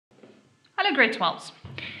Hello grade 12s.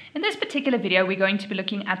 In this particular video we're going to be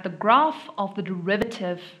looking at the graph of the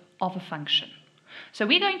derivative of a function. So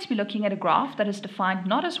we're going to be looking at a graph that is defined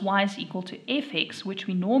not as y is equal to fx, which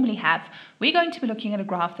we normally have. We're going to be looking at a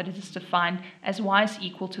graph that is defined as y is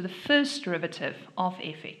equal to the first derivative of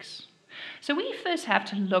fx. So we first have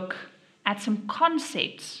to look at some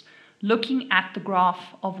concepts looking at the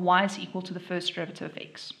graph of y is equal to the first derivative of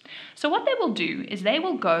x. So what they will do is they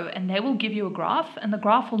will go and they will give you a graph, and the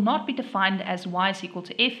graph will not be defined as y is equal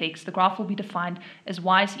to fx. The graph will be defined as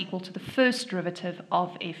y is equal to the first derivative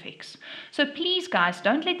of fx. So please guys,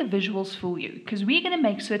 don't let the visuals fool you, because we're going to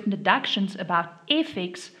make certain deductions about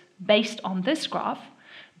fx based on this graph,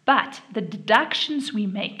 but the deductions we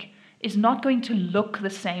make is not going to look the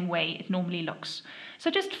same way it normally looks. So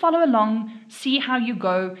just follow along, see how you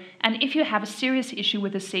go, and if you have a serious issue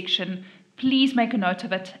with this section, please make a note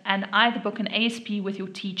of it and either book an ASP with your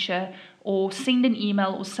teacher or send an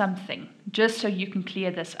email or something, just so you can clear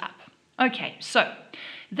this up. Okay, so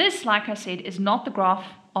this, like I said, is not the graph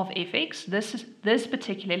of fx. This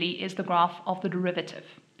particularly is the graph of the derivative.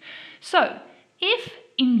 So if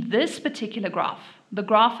in this particular graph, the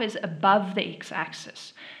graph is above the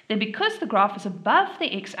x-axis, then because the graph is above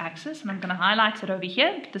the x-axis, and I'm going to highlight it over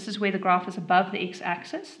here, this is where the graph is above the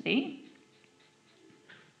x-axis, there.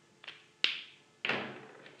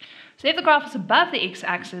 So if the graph is above the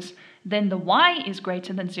x-axis, then the y is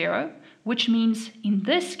greater than 0, which means in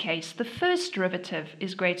this case, the first derivative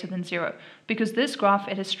is greater than 0, because this graph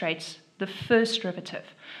illustrates the first derivative.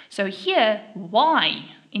 So here, y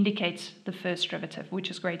indicates the first derivative, which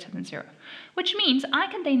is greater than 0, which means I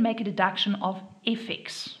can then make a deduction of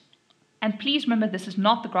fx. And please remember, this is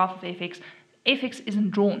not the graph of fx. fx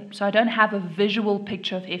isn't drawn, so I don't have a visual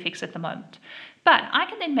picture of fx at the moment. But I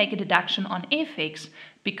can then make a deduction on fx.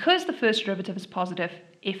 Because the first derivative is positive,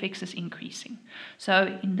 fx is increasing.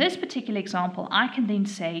 So in this particular example, I can then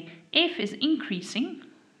say f is increasing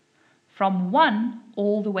from 1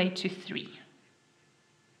 all the way to 3.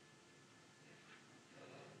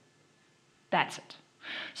 That's it.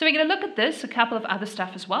 So we're going to look at this, a couple of other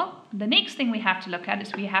stuff as well. The next thing we have to look at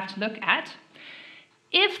is we have to look at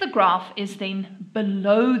if the graph is then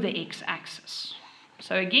below the x-axis.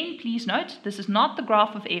 So again, please note, this is not the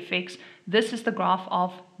graph of fx, this is the graph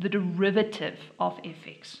of the derivative of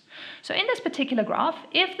fx. So in this particular graph,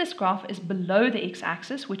 if this graph is below the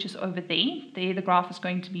x-axis, which is over there, the graph is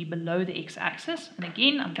going to be below the x-axis. And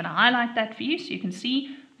again, I'm going to highlight that for you so you can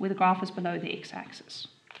see where the graph is below the x-axis.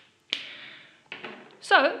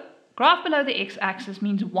 So, graph below the x-axis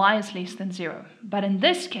means y is less than 0. But in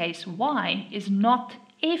this case, y is not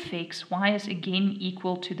fx. Y is again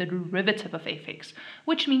equal to the derivative of fx,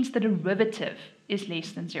 which means the derivative is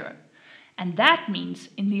less than 0. And that means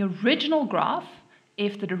in the original graph,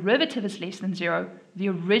 if the derivative is less than 0, the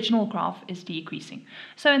original graph is decreasing.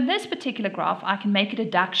 So in this particular graph, I can make a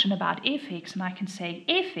deduction about fx, and I can say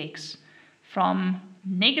fx from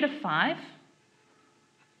 -5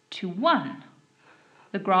 to 1.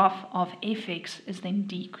 The graph of fx is then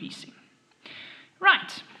decreasing.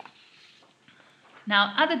 Right.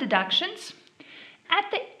 Now, other deductions.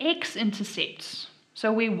 At the x-intercepts,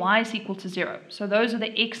 so where y is equal to 0. So those are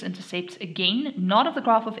the x-intercepts, again, not of the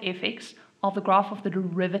graph of fx, of the graph of the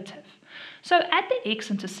derivative. So at the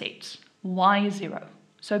x-intercepts, y is 0.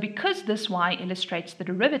 So because this y illustrates the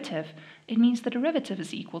derivative, it means the derivative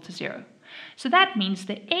is equal to 0. So that means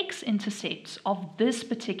the x-intercepts of this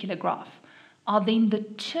particular graph are then the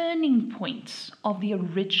turning points of the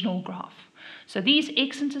original graph. So these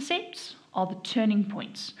x-intercepts are the turning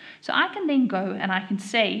points. So I can then go and I can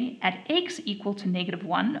say at x equal to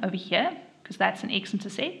 -1 over here, because that's an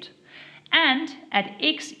x-intercept, and at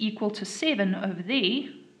x equal to 7 over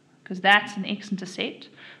there, because that's an x-intercept.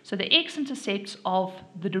 So the x-intercepts of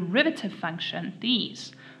the derivative function,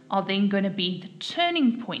 these, are then going to be the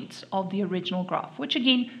turning points of the original graph, which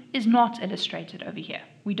again is not illustrated over here.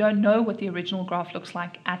 We don't know what the original graph looks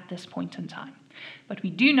like at this point in time. But we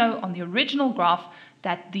do know on the original graph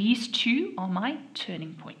that these two are my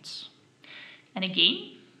turning points. And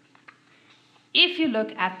again, if you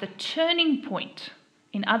look at the turning point,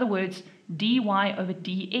 in other words, dy over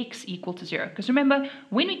dx equal to 0. Because remember,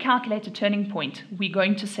 when we calculate a turning point, we're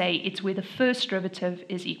going to say it's where the first derivative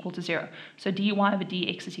is equal to 0. So dy over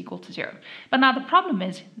dx is equal to 0. But now the problem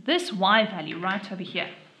is, this y value right over here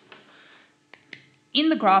in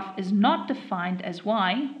the graph is not defined as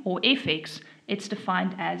y or fx, it's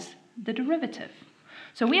defined as the derivative.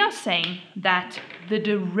 So we are saying that the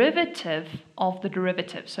derivative of the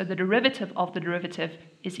derivative, so the derivative of the derivative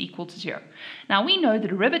is equal to 0. Now we know the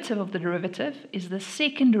derivative of the derivative is the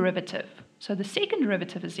second derivative. So the second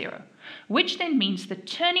derivative is 0, which then means the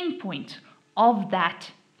turning point of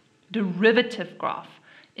that derivative graph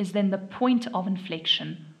is then the point of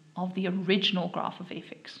inflection of the original graph of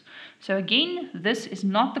fx. So again, this is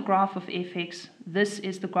not the graph of fx, this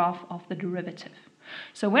is the graph of the derivative.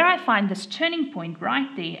 So where I find this turning point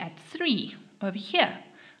right there at 3 over here,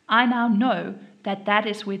 I now know that that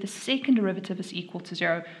is where the second derivative is equal to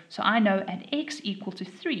 0. So I know at x equal to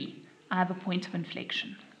 3, I have a point of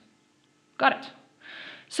inflection. Got it?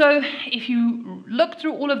 So if you look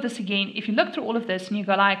through all of this again, if you look through all of this and you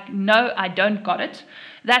go like, no, I don't got it,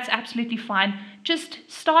 that's absolutely fine. Just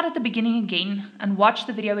start at the beginning again and watch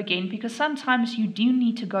the video again, because sometimes you do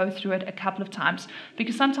need to go through it a couple of times,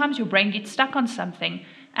 because sometimes your brain gets stuck on something,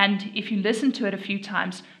 and if you listen to it a few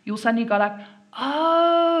times, you'll suddenly go like,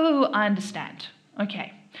 oh, I understand.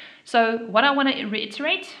 Okay, so what I want to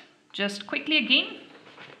reiterate just quickly again,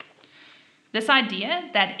 this idea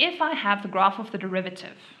that if I have the graph of the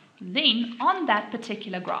derivative, then on that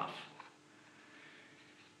particular graph,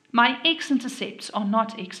 my x-intercepts are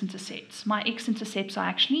not x-intercepts. My x-intercepts are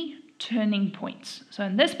actually turning points. So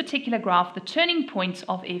in this particular graph, the turning points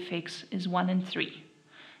of fx is 1 and 3.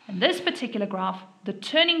 In this particular graph, the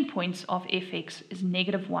turning points of fx is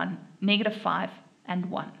 -1, -5, and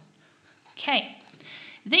 1. Okay.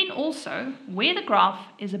 Then also, where the graph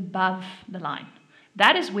is above the line,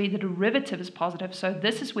 that is where the derivative is positive, so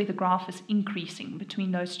this is where the graph is increasing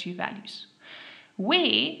between those two values.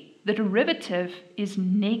 Where the derivative is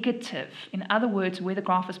negative, in other words, where the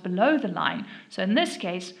graph is below the line, so in this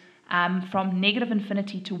case, from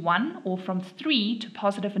 -infinity to 1, or from 3 to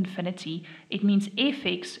positive infinity, it means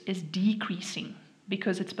fx is decreasing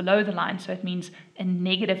because it's below the line, so it means a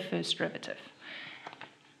negative first derivative.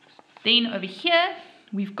 Then over here,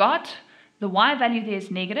 we've got the y value there is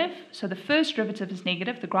negative, so the first derivative is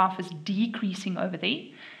negative, the graph is decreasing over there.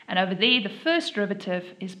 And over there, the first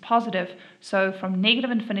derivative is positive, so from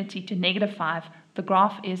 -infinity to -5, the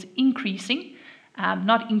graph is increasing,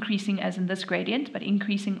 not increasing as in this gradient, but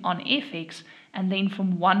increasing on fx, and then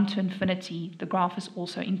from 1 to infinity, the graph is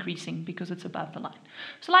also increasing because it's above the line.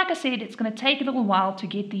 So like I said, it's going to take a little while to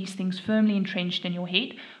get these things firmly entrenched in your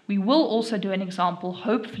head. We will also do an example.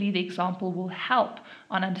 Hopefully the example will help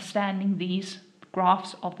on understanding these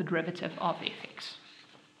graphs of the derivative of fx.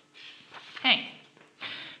 Okay,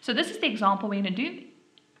 so this is the example we're going to do.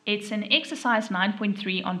 It's in exercise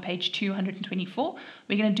 9.3 on page 224.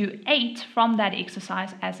 We're going to do 8 from that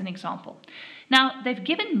exercise as an example. Now, they've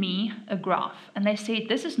given me a graph, and they said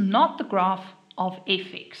this is not the graph of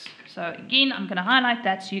fx. So again, I'm going to highlight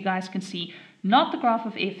that so you guys can see, not the graph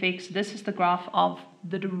of fx, this is the graph of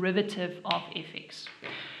the derivative of fx.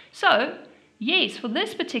 So, yes, for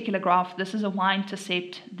this particular graph, this is a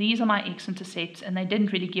y-intercept, these are my x-intercepts, and they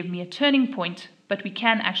didn't really give me a turning point, but we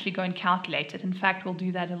can actually go and calculate it. In fact, we'll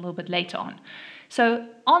do that a little bit later on. So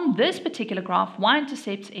on this particular graph,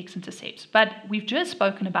 y-intercepts, x-intercepts, but we've just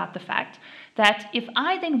spoken about the fact that if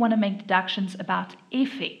I then want to make deductions about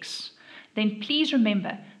fx, then please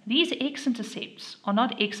remember, these x-intercepts are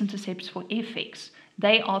not x-intercepts for fx,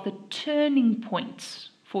 they are the turning points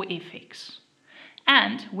for fx.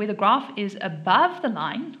 And where the graph is above the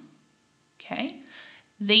line, okay,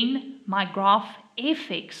 then my graph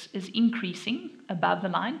fx is increasing above the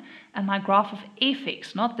line, and my graph of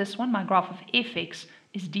fx, not this one, my graph of fx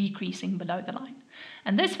is decreasing below the line.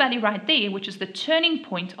 And this value right there, which is the turning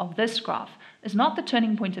point of this graph, is not the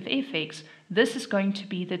turning point of fx. This is going to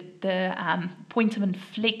be the point of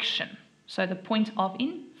inflection. So the point of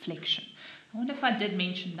inflection. I wonder if I did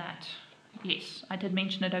mention that. Yes, I did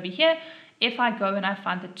mention it over here. If I go and I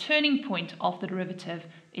find the turning point of the derivative,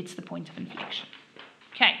 it's the point of inflection.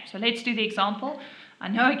 Okay, so let's do the example. I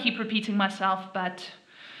know I keep repeating myself, but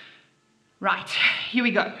right, here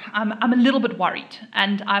we go. I'm a little bit worried,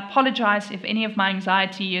 and I apologize if any of my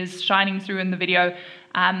anxiety is shining through in the video.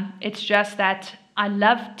 It's just that I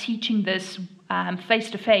love teaching this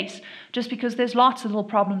face-to-face, just because there's lots of little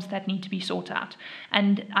problems that need to be sorted out.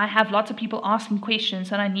 And I have lots of people asking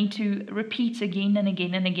questions, and I need to repeat again and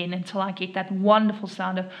again and again until I get that wonderful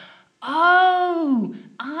sound of, oh,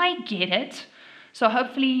 I get it. So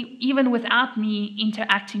hopefully, even without me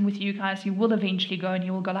interacting with you guys, you will eventually go and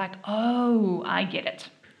you will go like, oh, I get it.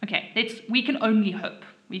 Okay, we can only hope.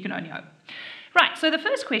 We can only hope. Right, so the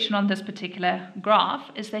first question on this particular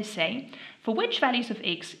graph is they say, for which values of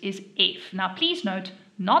x is f? Now, please note,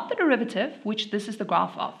 not the derivative, which this is the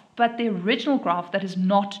graph of, but the original graph that is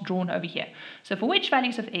not drawn over here. So for which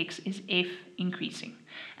values of x is f increasing?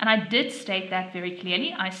 And I did state that very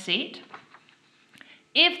clearly. I said,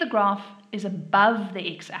 if the graph is above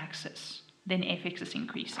the x-axis, then fx is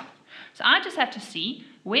increasing. So I just have to see,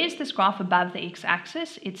 where's this graph above the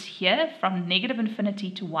x-axis? It's here from negative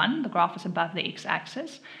infinity to 1, the graph is above the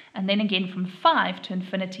x-axis. And then again from 5 to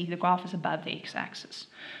infinity, the graph is above the x-axis.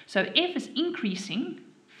 So f is increasing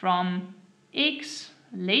from x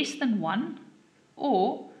less than 1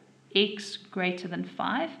 or x greater than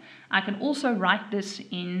 5. I can also write this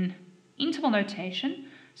in interval notation.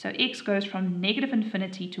 So x goes from negative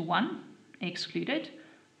infinity to 1, excluded,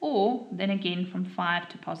 or then again from 5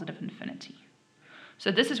 to positive infinity.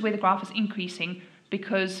 So this is where the graph is increasing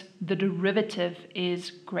because the derivative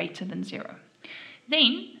is greater than 0.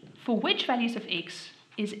 Then, for which values of x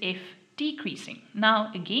is f decreasing?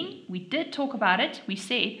 Now, again, we did talk about it. We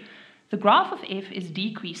said the graph of f is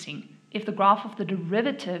decreasing if the graph of the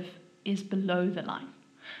derivative is below the line.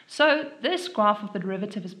 So this graph of the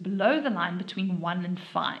derivative is below the line between 1 and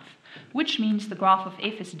 5, which means the graph of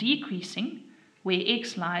f is decreasing where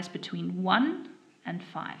x lies between 1 and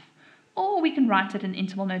 5. Or we can write it in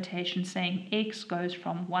interval notation saying x goes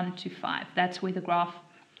from 1 to 5. That's where the graph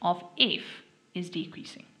of f is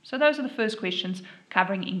decreasing. So those are the first questions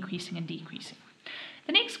covering increasing and decreasing.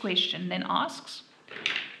 The next question then asks,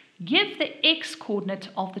 give the x-coordinate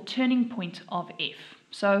of the turning point of f.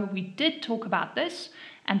 So we did talk about this.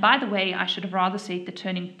 And by the way, I should have rather said the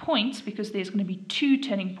turning points because there's going to be 2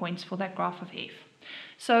 turning points for that graph of f.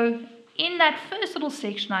 So in that first little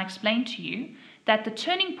section, I explained to you that the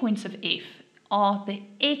turning points of f are the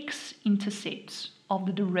x-intercepts of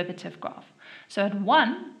the derivative graph. So at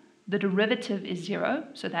 1, the derivative is 0,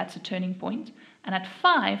 so that's a turning point. And at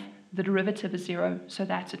 5, the derivative is 0, so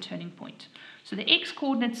that's a turning point. So the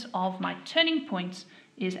x-coordinates of my turning points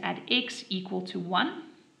is at x equal to 1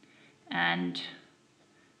 and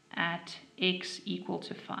at x equal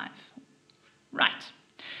to 5. Right.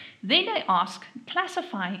 Then they ask,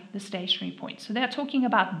 classify the stationary points. So they're talking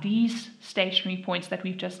about these stationary points that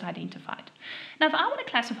we've just identified. Now, if I want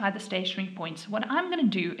to classify the stationary points, what I'm going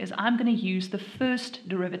to do is I'm going to use the first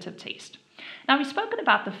derivative test. Now, we've spoken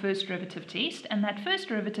about the first derivative test, and that first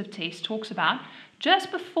derivative test talks about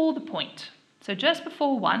just before the point. So just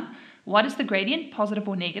before 1, what is the gradient, positive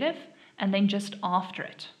or negative, and then just after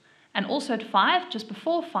it. And also at 5, just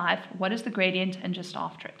before 5, what is the gradient, and just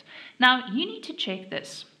after it. Now, you need to check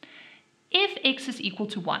this. If x is equal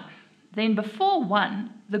to 1, then before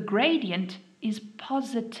 1, the gradient is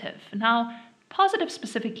positive. Now, positive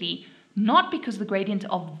specifically, not because the gradient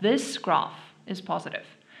of this graph is positive.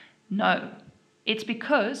 No, it's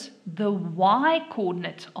because the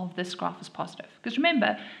y-coordinate of this graph is positive. Because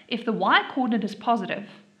remember, if the y-coordinate is positive,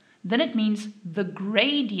 then it means the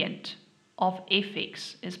gradient of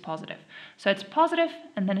fx is positive. So it's positive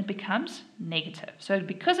and then it becomes negative. So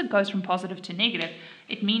because it goes from positive to negative,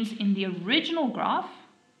 it means in the original graph,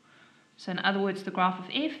 so in other words the graph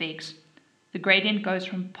of fx, the gradient goes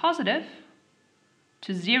from positive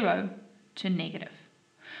to 0 to negative.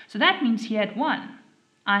 So that means here at 1,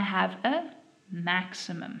 I have a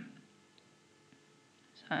maximum.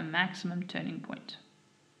 So a maximum turning point.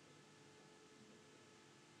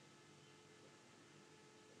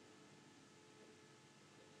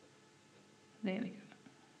 There we go,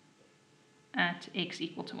 at x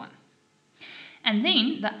equal to 1. And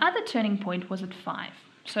then the other turning point was at 5.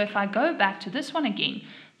 So if I go back to this one again,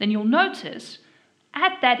 then you'll notice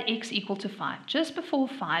at that x equal to 5, just before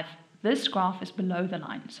 5, this graph is below the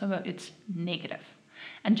line, so it's negative.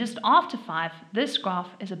 And just after 5, this graph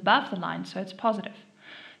is above the line, so it's positive.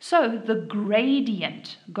 So the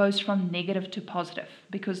gradient goes from negative to positive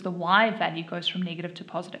because the y value goes from negative to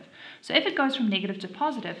positive. So if it goes from negative to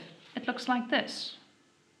positive, it looks like this.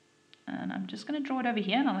 And I'm just going to draw it over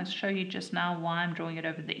here, and I'll show you just now why I'm drawing it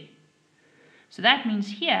over there. So that means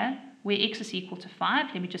here, where x is equal to 5,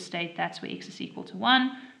 let me just state that's where x is equal to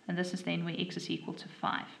 1, and this is then where x is equal to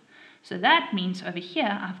 5. So that means over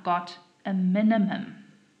here, I've got a minimum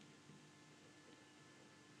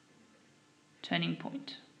turning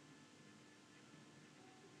point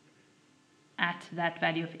at that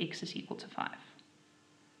value of x is equal to 5.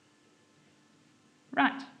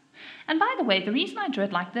 Right. And by the way, the reason I drew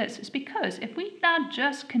it like this is because if we now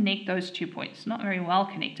just connect those 2 points, not very well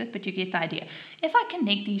connected, but you get the idea. If I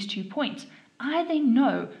connect these 2 points, I then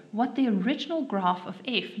know what the original graph of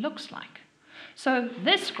f looks like. So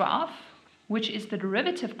this graph, which is the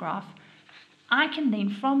derivative graph, I can then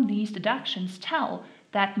from these deductions tell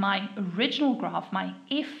that my original graph, my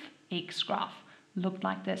fx graph, looked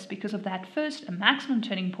like this because of that first a maximum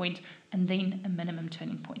turning point and then a minimum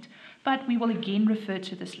turning point. But we will again refer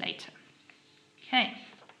to this later. Okay.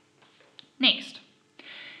 Next,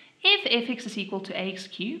 if fx is equal to ax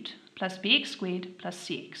cubed plus bx squared plus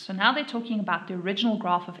cx. So now they're talking about the original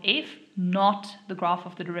graph of f not the graph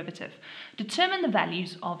of the derivative. Determine the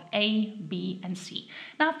values of A, B, and C.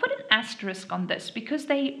 Now, I've put an asterisk on this because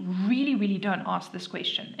they really don't ask this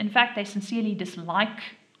question. In fact, they sincerely dislike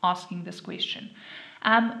asking this question.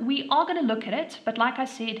 We are going to look at it, but like I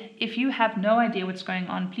said, if you have no idea what's going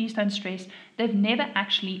on, please don't stress. They've never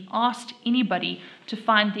actually asked anybody to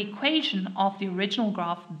find the equation of the original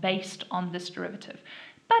graph based on this derivative.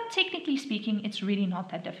 But technically speaking, it's really not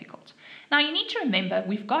that difficult. Now you need to remember,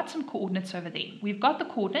 we've got some coordinates over there. We've got the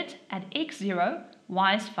coordinate at x0,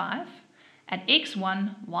 y is 5, at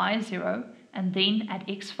x1, y is 0, and then at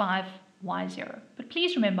x5, y is 0. But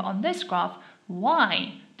please remember, on this graph,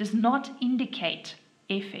 y does not indicate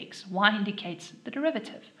fx. Y indicates the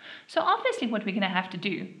derivative. So obviously what we're going to have to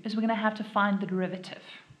do is we're going to have to find the derivative.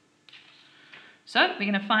 So we're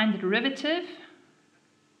going to find the derivative,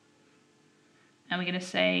 and we're going to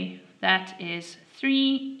say that is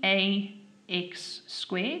 3ax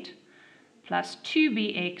squared plus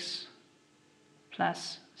 2bx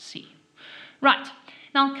plus c. Right,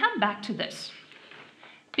 now I'll come back to this,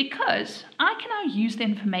 because I can now use the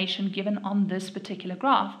information given on this particular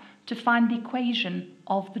graph to find the equation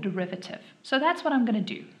of the derivative. So that's what I'm going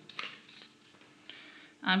to do.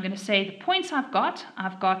 I'm going to say the points I've got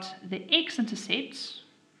the x-intercepts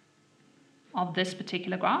of this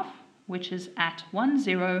particular graph, which is at 1,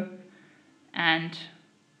 0 and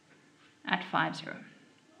at 5, 0.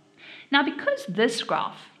 Now, because this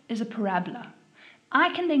graph is a parabola,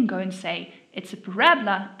 I can then go and say it's a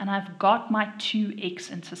parabola and I've got my two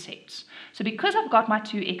x-intercepts. So because I've got my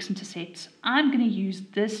two x-intercepts, I'm going to use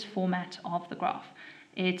this format of the graph.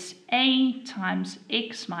 It's a times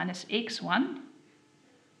x minus x1,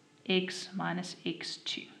 x minus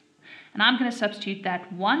x2. And I'm going to substitute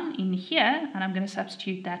that 1 in here, and I'm going to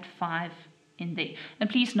substitute that 5 in there. And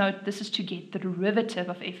please note, this is to get the derivative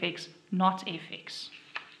of fx, not fx.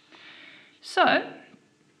 So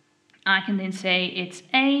I can then say it's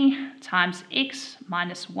a times x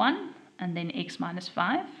minus 1 and then x minus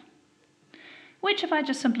 5, which if I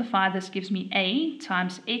just simplify this gives me a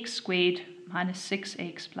times x squared minus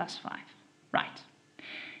 6x plus 5. Right.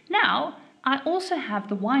 Now, I also have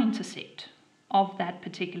the y-intercept of that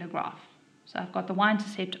particular graph. So I've got the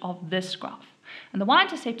y-intercept of this graph. And the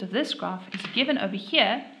y-intercept of this graph is given over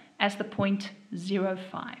here as the point 0,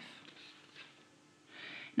 5.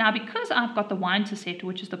 Now, because I've got the y-intercept,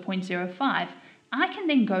 which is the point 0, 5, I can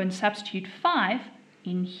then go and substitute 5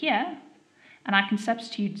 in here, and I can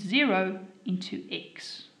substitute 0 into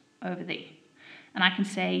x over there. And I can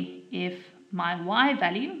say if my y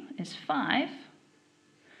value is 5,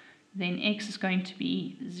 then x is going to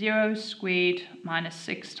be 0 squared minus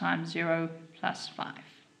 6 times 0 plus 5.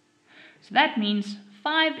 So that means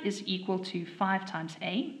 5 is equal to 5 times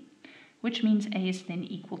a, which means a is then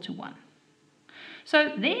equal to 1.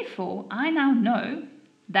 So therefore, I now know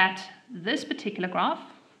that this particular graph,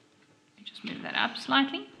 let me just move that up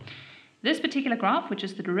slightly, this particular graph, which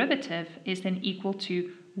is the derivative, is then equal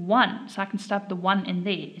to 1. So I can stop the 1 in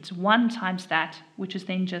there. It's 1 times that, which is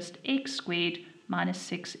then just x squared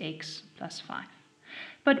minus 6x plus 5.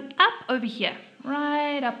 But up over here,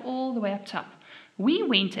 right up all the way up top, we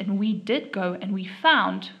went and we did go and we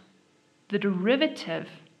found the derivative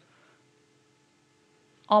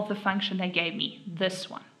of the function they gave me, this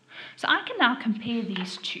one. So I can now compare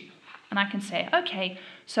these two, and I can say, okay,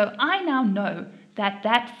 so I now know that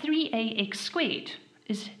that 3ax squared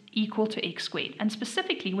is equal to x squared. And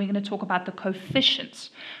specifically, we're going to talk about the coefficients.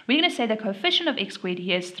 We're going to say the coefficient of x squared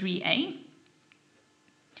here is 3a,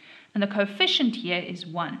 and the coefficient here is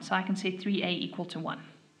 1. So I can say 3a equal to 1.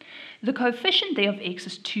 The coefficient there of x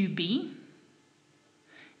is 2b.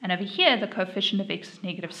 And over here, the coefficient of x is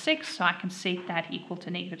negative 6, so I can set that equal to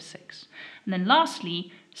negative 6. And then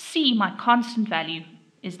lastly, c, my constant value,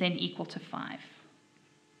 is then equal to 5.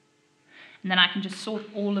 And then I can just sort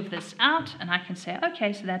all of this out, and I can say,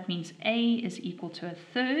 okay, so that means a is equal to a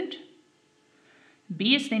third,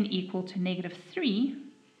 b is then equal to negative 3,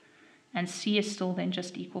 and c is still then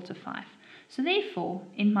just equal to 5. So therefore,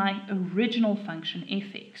 in my original function,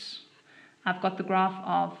 fx, I've got the graph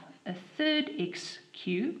of a third x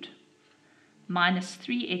cubed minus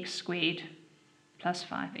 3x squared plus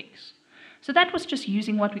 5x. So that was just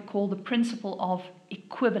using what we call the principle of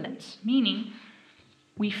equivalence, meaning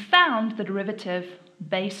we found the derivative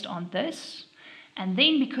based on this, and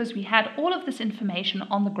then because we had all of this information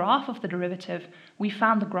on the graph of the derivative, we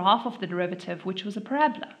found the graph of the derivative, which was a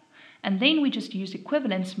parabola. And then we just used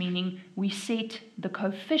equivalence, meaning we set the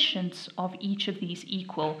coefficients of each of these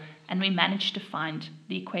equal, and we managed to find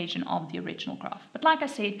the equation of the original graph. But like I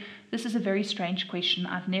said, this is a very strange question.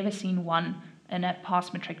 I've never seen one in a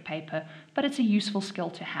past matric paper, but it's a useful skill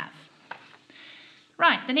to have.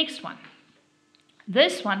 Right, the next one.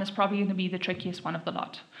 This one is probably going to be the trickiest one of the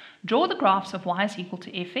lot. Draw the graphs of y is equal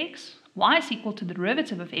to fx, y is equal to the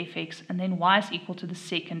derivative of fx, and then y is equal to the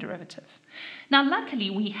second derivative. Now, luckily,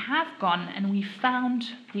 we have gone and we found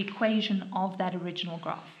the equation of that original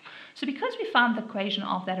graph. So because we found the equation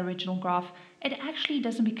of that original graph, it actually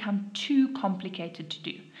doesn't become too complicated to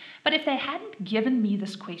do. But if they hadn't given me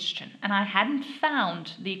this question and I hadn't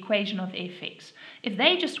found the equation of fx, if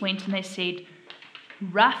they just went and they said,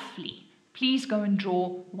 roughly, please go and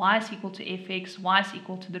draw y is equal to fx, y is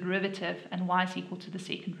equal to the derivative, and y is equal to the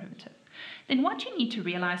second derivative, then what you need to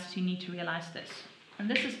realize is you need to realize this. And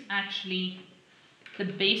this is actually the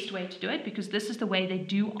best way to do it, because this is the way they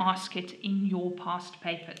do ask it in your past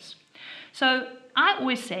papers. So I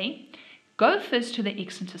always say, go first to the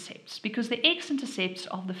x-intercepts, because the x-intercepts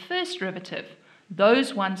of the first derivative,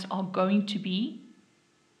 those ones are going to be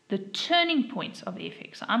the turning points of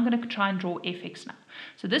fx. So I'm going to try and draw fx now.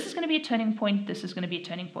 So this is going to be a turning point, this is going to be a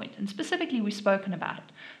turning point. And specifically, we've spoken about it.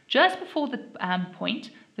 Just before the point,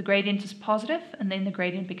 the gradient is positive, and then the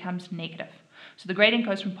gradient becomes negative. So the gradient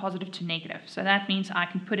goes from positive to negative. So that means I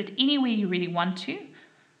can put it anywhere you really want to.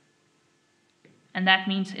 And that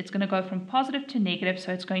means it's going to go from positive to negative,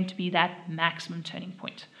 so it's going to be that maximum turning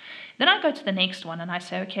point. Then I go to the next one and I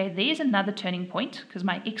say, okay, there's another turning point, because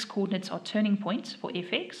my x-coordinates are turning points for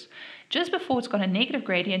fx. Just before it's got a negative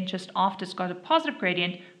gradient, just after it's got a positive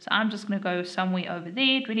gradient, so I'm just going to go somewhere over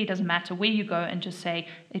there. It really doesn't matter where you go, and just say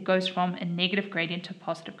it goes from a negative gradient to a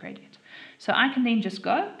positive gradient. So I can then just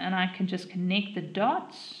go and I can just connect the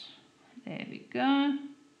dots. There we go.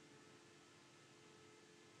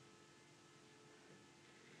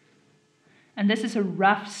 And this is a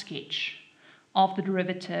rough sketch of the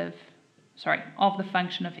derivative, of the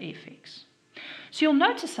function of fx. So you'll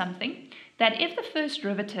notice something, that if the first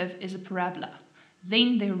derivative is a parabola,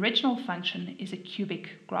 then the original function is a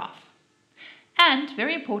cubic graph. And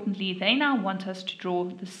very importantly, they now want us to draw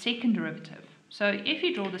the second derivative. So if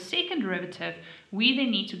you draw the second derivative, we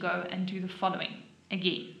then need to go and do the following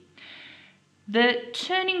again. The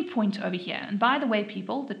turning point over here, and by the way,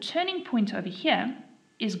 people, the turning point over here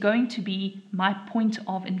is going to be my point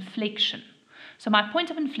of inflection. So my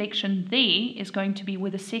point of inflection there is going to be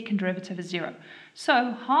where the second derivative is 0.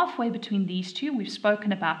 So halfway between these two, we've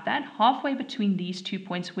spoken about that, halfway between these 2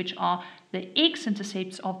 points, which are the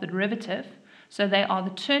x-intercepts of the derivative, so they are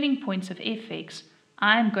the turning points of fx,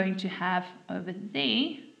 I'm going to have over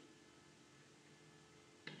there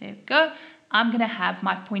we go, I'm going to have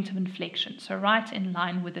my point of inflection, so right in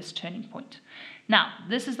line with this turning point. Now,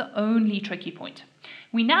 this is the only tricky point.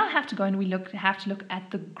 We now have to go and have to look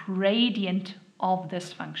at the gradient of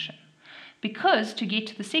this function. Because to get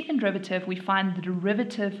to the second derivative, we find the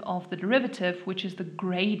derivative of the derivative, which is the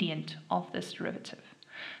gradient of this derivative.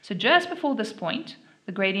 So just before this point,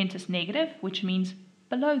 the gradient is negative, which means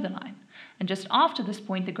below the line. And just after this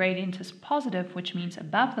point, the gradient is positive, which means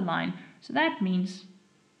above the line. So that means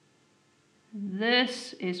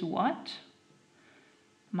this is what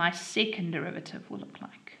my second derivative will look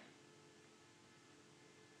like.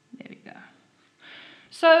 There we go.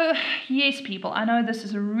 So, yes, people, I know this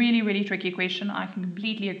is a really, really tricky question. I can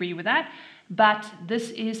completely agree with that. But this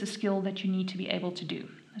is a skill that you need to be able to do.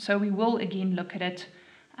 So we will, again, look at it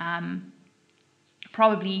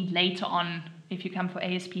probably later on. If you come for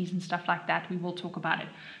ASPs and stuff like that, we will talk about it.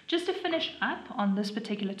 Just to finish up on this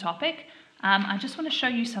particular topic, I just want to show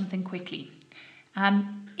you something quickly.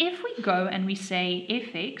 If we go and we say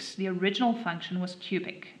fx, the original function was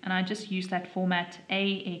cubic, and I just use that format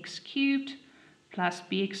ax cubed plus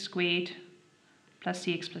bx squared plus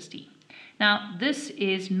cx plus d. Now, this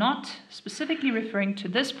is not specifically referring to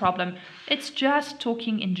this problem, it's just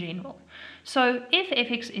talking in general. So if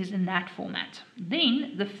fx is in that format,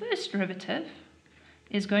 then the first derivative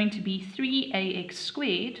is going to be 3ax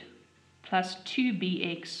squared plus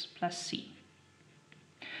 2bx plus c.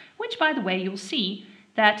 Which, by the way, you'll see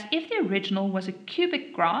that if the original was a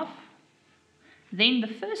cubic graph, then the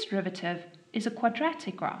first derivative is a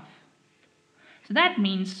quadratic graph. So that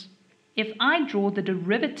means if I draw the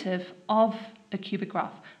derivative of a cubic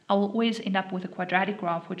graph, I will always end up with a quadratic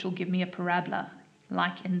graph, which will give me a parabola,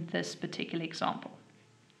 like in this particular example.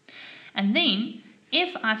 And then,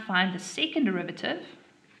 if I find the second derivative,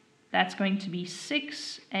 that's going to be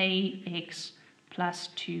 6ax plus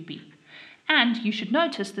 2b. And you should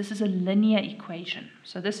notice this is a linear equation.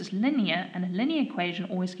 So this is linear, and a linear equation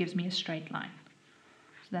always gives me a straight line.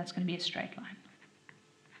 So that's going to be a straight line.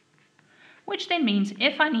 Which then means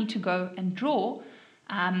if I need to go and draw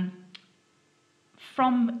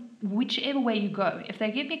from whichever way you go. If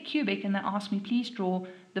they give me a cubic and they ask me, please draw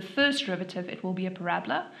the first derivative, it will be a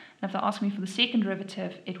parabola. And if they ask me for the second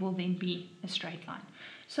derivative, it will then be a straight line.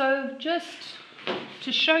 So just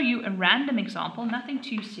to show you a random example, nothing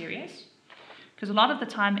too serious, because a lot of the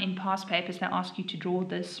time in past papers they ask you to draw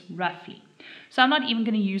this roughly. So I'm not even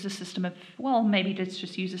going to use a system of, well, maybe let's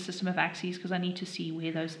just use a system of axes because I need to see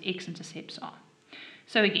where those x-intercepts are.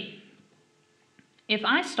 So again, if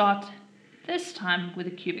I start this time with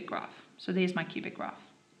a cubic graph, so there's my cubic graph,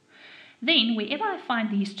 then wherever I find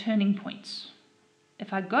these turning points,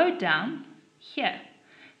 if I go down here,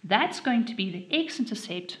 that's going to be the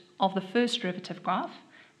x-intercept of the first derivative graph,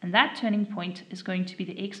 and that turning point is going to be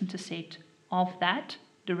the x-intercept of that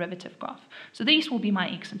derivative graph. So these will be my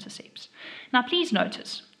x-intercepts. Now please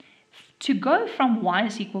notice, to go from y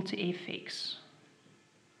is equal to fx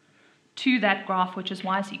to that graph which is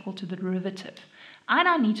y is equal to the derivative, I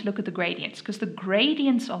now need to look at the gradients, because the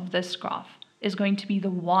gradients of this graph is going to be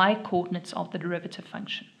the y-coordinates of the derivative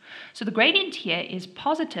function. So the gradient here is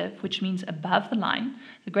positive, which means above the line.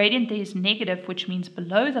 The gradient there is negative, which means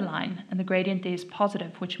below the line. And the gradient there is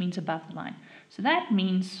positive, which means above the line. So that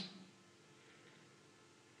means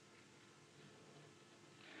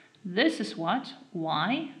this is what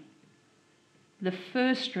y, the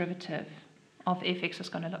first derivative of fx, is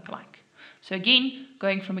going to look like. So again,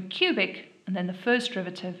 going from a cubic, and then the first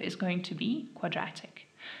derivative is going to be quadratic.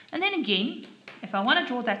 And then again, if I want to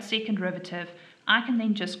draw that second derivative, I can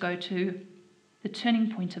then just go to the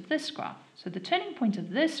turning point of this graph. So the turning point of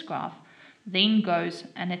this graph then goes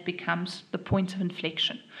and it becomes the point of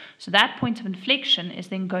inflection. So that point of inflection is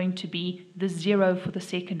then going to be the 0 for the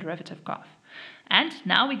second derivative graph. And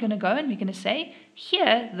now we're going to go and we're going to say,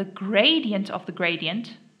 here the gradient of the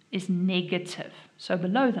gradient is negative, so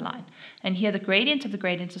below the line. And here the gradient of the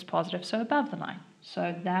gradient is positive, so above the line.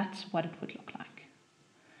 So that's what it would look like.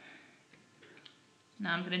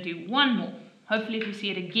 Now I'm going to do one more. Hopefully if we see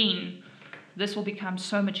it again, this will become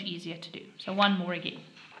so much easier to do. So one more again.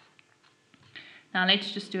 Now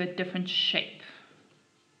let's just do a different shape.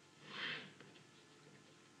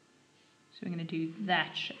 So we're going to do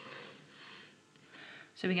that shape.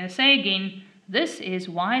 So we're going to say again, this is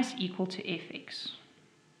y is equal to fx.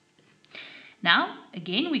 Now,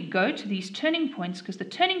 again, we go to these turning points because the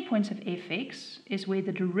turning points of fx is where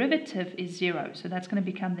the derivative is 0. So that's going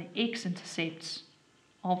to become the x-intercepts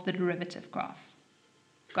of the derivative graph.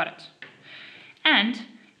 Got it. And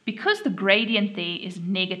because the gradient there is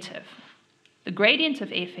negative, the gradient of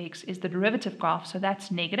fx is the derivative graph, so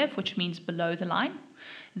that's negative, which means below the line.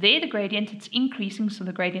 There the gradient, it's increasing, so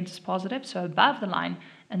the gradient is positive, so above the line,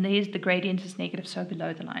 and there's the gradient is negative, so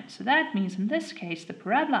below the line. So that means in this case, the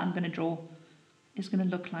parabola I'm going to draw is going to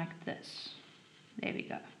look like this. There we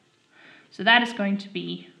go. So that is going to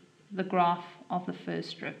be the graph of the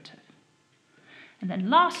first derivative. And then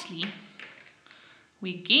lastly,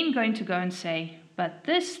 we're again going to go and say, but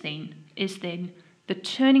this then is then the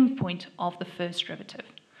turning point of the first derivative,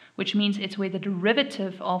 which means it's where the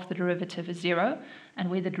derivative of the derivative is 0, and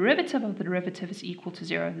where the derivative of the derivative is equal to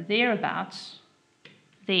 0, thereabouts,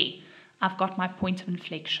 there, I've got my point of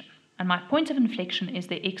inflection. And my point of inflection is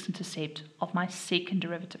the x-intercept of my second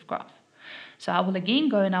derivative graph. So I will again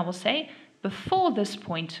go and I will say, before this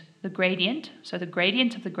point, the gradient, so the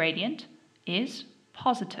gradient of the gradient is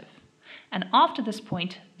positive. And after this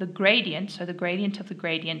point, the gradient, so the gradient of the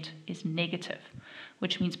gradient is negative,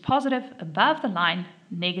 which means positive above the line,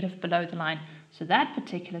 negative below the line. So that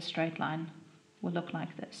particular straight line will look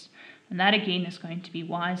like this. And that again is going to be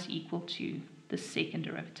y is equal to the second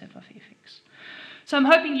derivative of fx. So I'm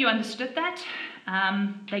hoping you understood that.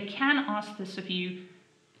 They can ask this of you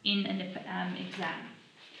in an exam.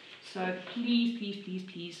 So please, please, please,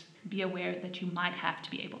 please be aware that you might have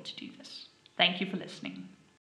to be able to do this. Thank you for listening.